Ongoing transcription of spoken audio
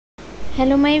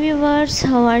Hello my viewers,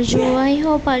 how are you? I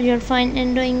hope all you're fine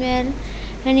and doing well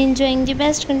and enjoying the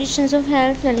best conditions of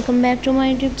health. Welcome back to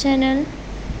my YouTube channel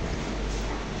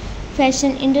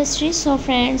Fashion Industry. So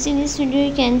friends, in this video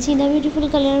you can see the beautiful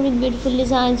color with beautiful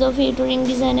designs of touring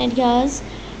design ideas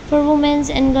for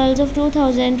women and girls of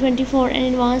 2024 and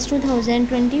advanced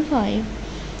 2025.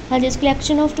 This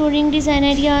collection of touring design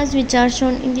ideas which are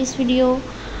shown in this video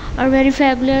are very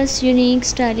fabulous, unique,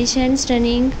 stylish and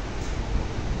stunning.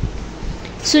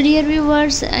 So dear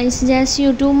viewers, I suggest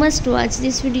you to must watch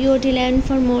this video till end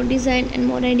for more design and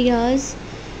more ideas,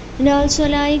 and also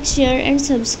like, share and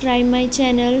subscribe my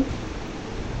channel.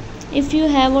 If you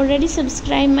have already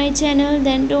subscribed my channel,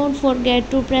 then don't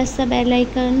forget to press the bell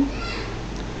icon.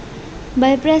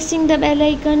 By pressing the bell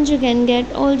icon, you can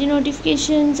get all the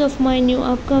notifications of my new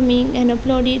upcoming and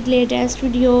uploaded latest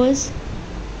videos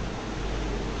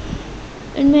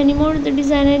and many more the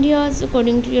design ideas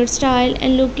according to your style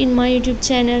and look in my YouTube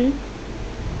channel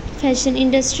Fashion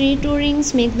Industry.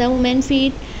 Tourings make the woman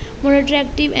feet more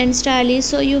attractive and stylish,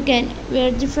 so you can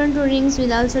wear different tourings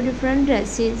with also different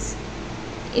dresses.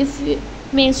 If you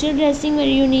makes your dressing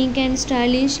very unique and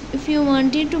stylish. If you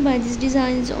wanted to buy these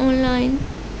designs online,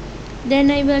 then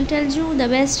I will tell you the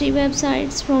best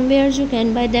websites from where you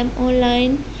can buy them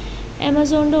online: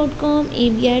 Amazon.com,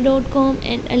 eBay.com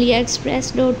and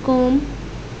AliExpress.com.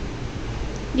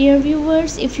 Dear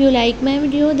viewers, if you like my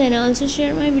video, then also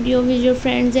share my video with your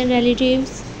friends and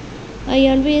relatives. I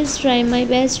always try my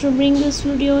best to bring those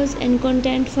videos and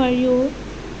content for you.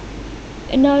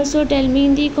 And also tell me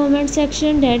in the comment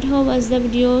section that how was the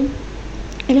video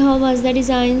and how was the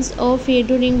designs of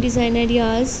touring design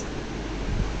ideas.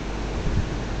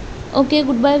 Okay,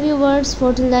 goodbye viewers,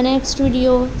 for till the next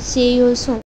video. See you soon.